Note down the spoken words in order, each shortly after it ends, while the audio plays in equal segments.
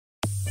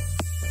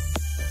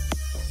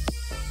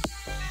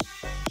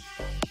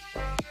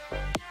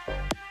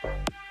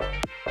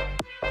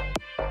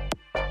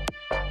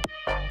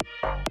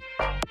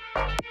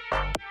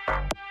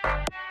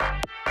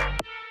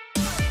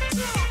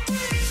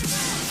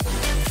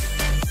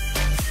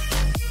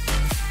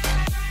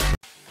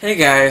Hey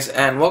guys,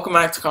 and welcome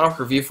back to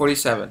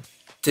Comicreview47.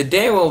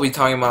 Today we'll be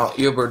talking about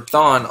Eobard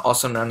Thawne,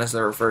 also known as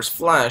the Reverse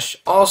Flash,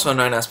 also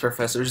known as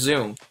Professor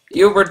Zoom.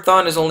 Eobard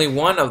Thawne is only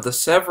one of the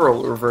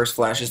several Reverse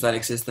Flashes that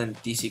exist in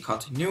DC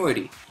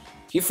continuity.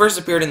 He first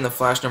appeared in The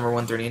Flash number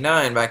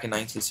 139 back in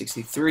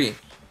 1963.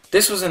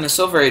 This was in the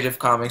Silver Age of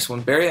comics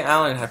when Barry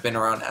Allen had been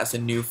around as a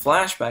new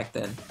Flash back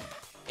then.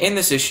 In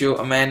this issue,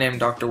 a man named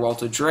Dr.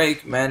 Walter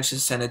Drake managed to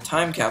send a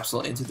time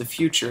capsule into the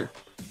future.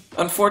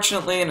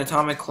 Unfortunately, an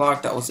atomic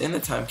clock that was in the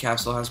time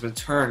capsule has been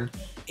turned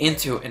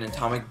into an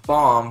atomic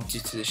bomb due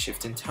to the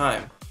shift in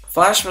time.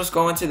 Flash must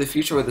go into the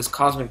future with his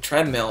cosmic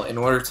treadmill in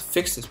order to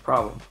fix this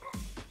problem.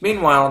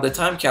 Meanwhile, the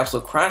time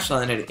capsule crash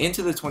landed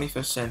into the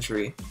 25th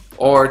century,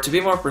 or to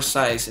be more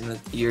precise, in the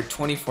year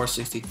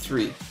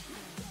 2463.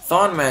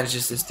 Thawne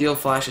manages to steal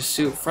Flash's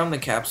suit from the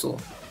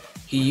capsule.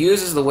 He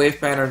uses the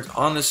wave patterns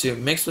on the suit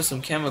mixed with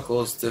some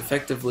chemicals to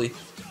effectively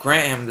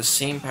grant him the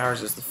same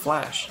powers as the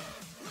Flash.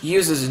 He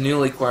uses his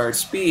newly acquired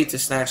speed to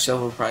snatch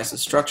silver-priced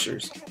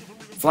structures.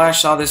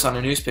 Flash saw this on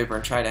a newspaper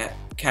and tried to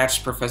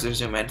catch Professor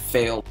Zoom and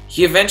failed.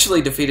 He eventually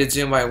defeated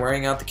Zoom by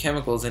wearing out the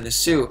chemicals in his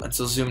suit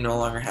until Zoom no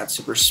longer had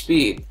super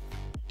speed.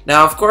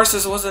 Now, of course,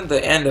 this wasn't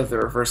the end of the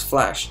Reverse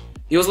Flash.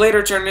 He was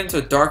later turned into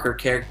a darker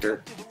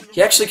character.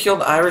 He actually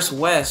killed Iris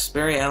West,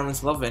 Barry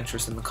Allen's love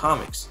interest in the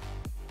comics.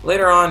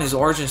 Later on, his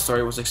origin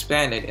story was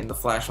expanded in The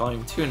Flash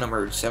Volume 2,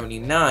 number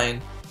 79,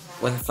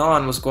 when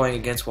Thawne was going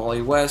against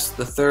Wally West,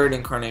 the third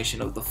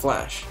incarnation of the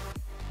Flash.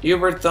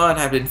 Eobard Thawne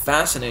had been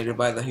fascinated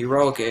by the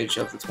heroic age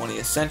of the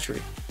 20th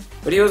century,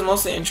 but he was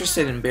mostly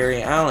interested in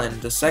Barry Allen,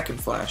 the second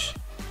Flash.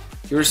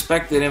 He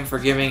respected him for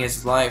giving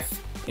his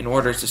life in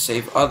order to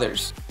save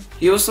others.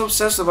 He was so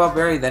obsessed about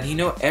Barry that he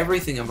knew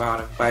everything about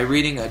him by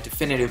reading a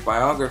definitive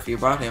biography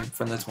about him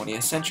from the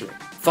 20th century.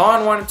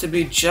 Thawne wanted to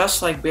be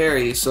just like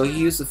Barry, so he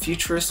used a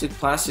futuristic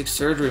plastic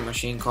surgery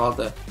machine called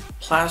the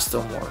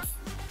Plastomorph.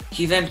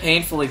 He then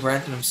painfully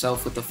granted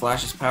himself with the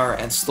Flash's power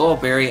and stole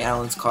Barry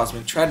Allen's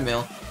cosmic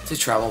treadmill to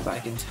travel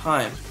back in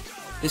time.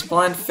 His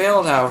plan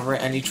failed, however,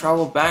 and he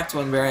traveled back to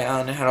when Barry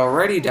Allen had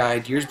already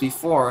died years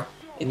before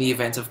in the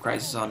event of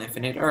Crisis on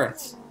Infinite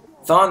Earths.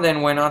 Thawne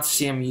then went on to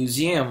see a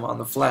museum on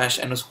the Flash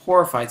and was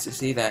horrified to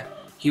see that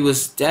he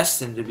was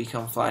destined to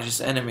become Flash's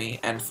enemy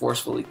and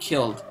forcefully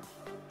killed.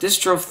 This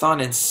drove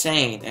Thawne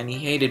insane, and he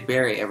hated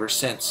Barry ever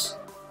since.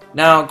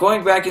 Now,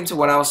 going back into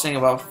what I was saying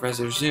about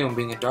Professor Zoom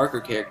being a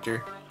darker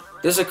character,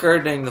 this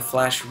occurred during the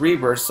Flash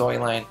Rebirth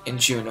storyline in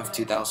June of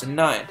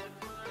 2009.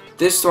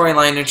 This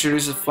storyline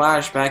introduces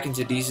Flash back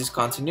into DC's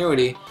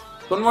continuity,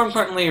 but more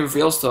importantly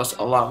reveals to us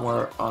a lot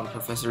more on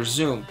Professor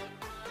Zoom.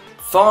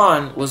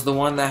 Thawne was the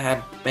one that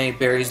had made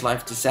Barry's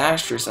life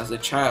disastrous as a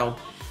child,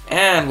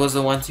 and was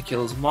the one to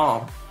kill his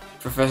mom.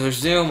 Professor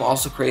Zoom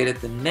also created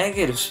the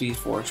Negative Speed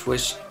Force,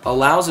 which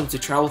allows him to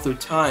travel through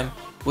time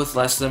with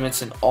less limits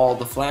than all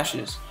the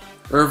Flashes.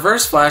 The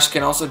Reverse Flash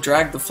can also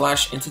drag the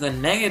Flash into the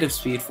Negative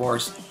Speed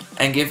Force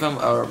and give him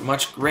a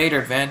much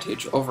greater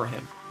advantage over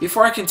him.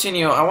 Before I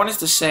continue, I wanted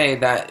to say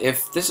that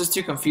if this is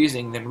too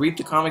confusing, then read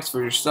the comics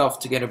for yourself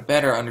to get a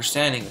better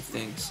understanding of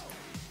things.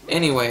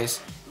 Anyways,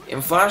 in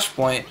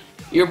Flashpoint,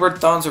 Eobard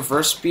Thawne's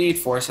Reverse Speed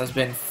Force has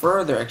been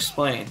further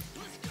explained.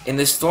 In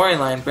this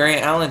storyline, Barry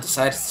Allen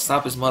decided to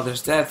stop his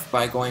mother's death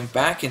by going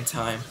back in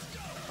time.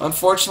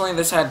 Unfortunately,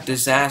 this had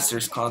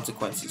disastrous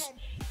consequences.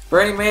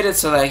 Barry made it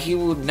so that he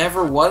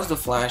never was the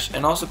Flash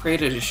and also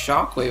created a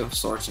shockwave of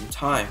sorts in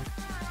time.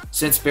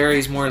 Since Barry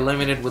is more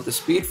limited with the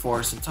Speed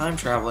Force and time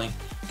traveling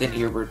than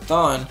Eobard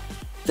Thawne,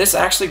 this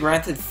actually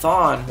granted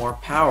Thawne more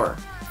power.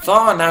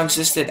 Thawne now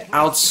existed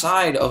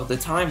outside of the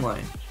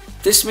timeline.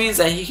 This means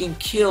that he can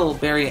kill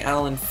Barry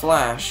Allen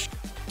Flash.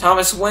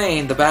 Thomas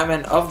Wayne, the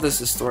Batman of this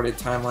distorted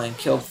timeline,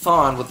 killed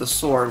Thawne with a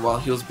sword while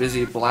he was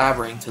busy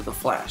blabbering to the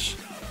Flash.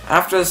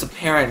 After this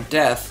apparent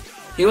death,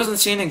 he wasn't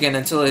seen again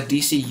until the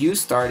DCU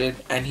started,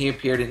 and he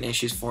appeared in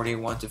issues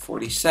 41 to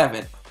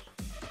 47.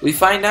 We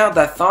find out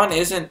that Thawne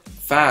isn't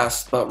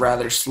fast, but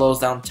rather slows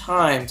down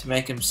time to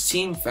make him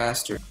seem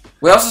faster.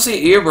 We also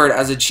see Eobard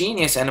as a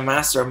genius and a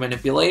master of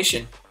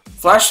manipulation.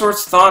 Flash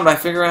sorts Thawne by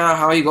figuring out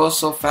how he goes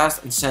so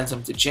fast and sends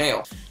him to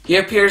jail. He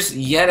appears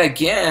yet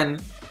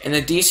again in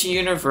the DC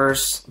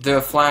Universe,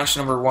 The Flash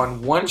number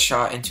 1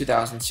 one-shot in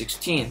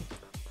 2016.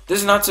 This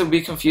is not to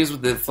be confused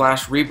with the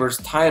Flash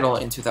Rebirth title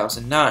in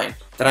 2009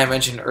 that I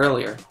mentioned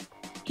earlier.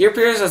 He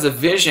appears as a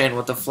vision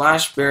with the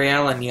Flash Barry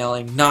Allen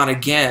yelling, "Not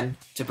again,"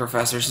 to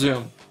Professor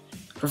Zoom.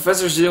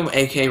 Professor Zoom,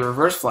 aka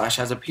Reverse Flash,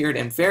 has appeared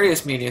in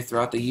various media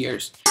throughout the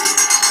years.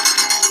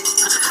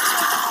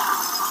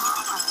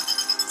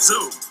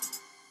 Zoom,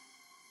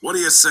 what do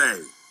you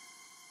say?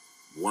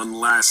 One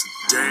last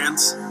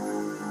dance?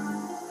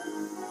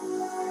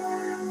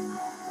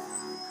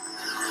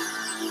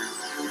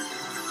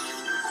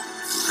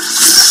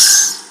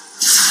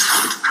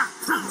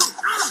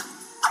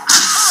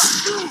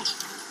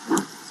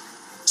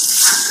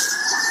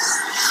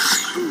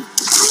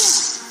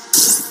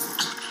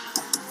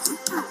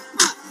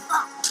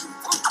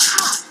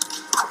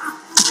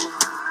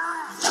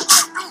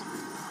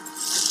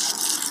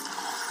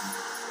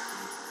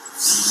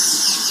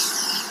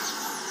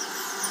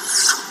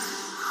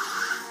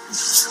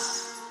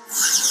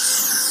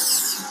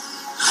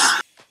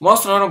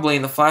 most notably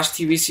in the Flash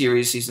TV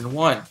series Season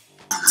 1. Not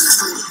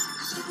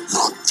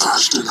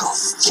fast enough,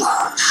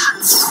 Flash.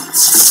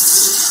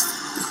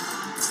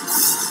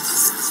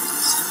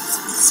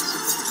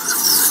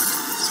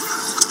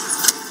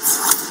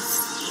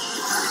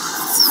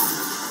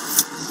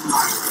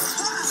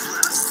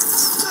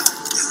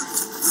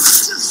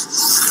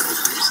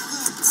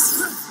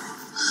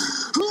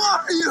 Who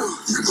are you?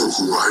 You know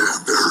who I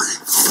am, Barry.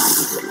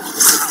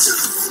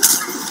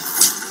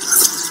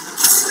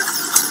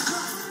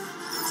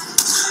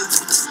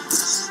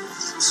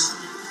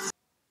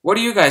 What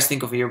do you guys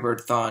think of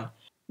Eobard Thawne?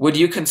 Would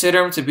you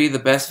consider him to be the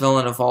best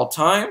villain of all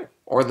time,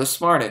 or the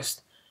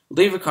smartest?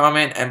 Leave a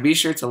comment and be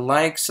sure to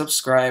like,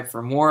 subscribe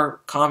for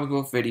more comic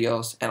book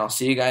videos, and I'll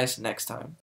see you guys next time.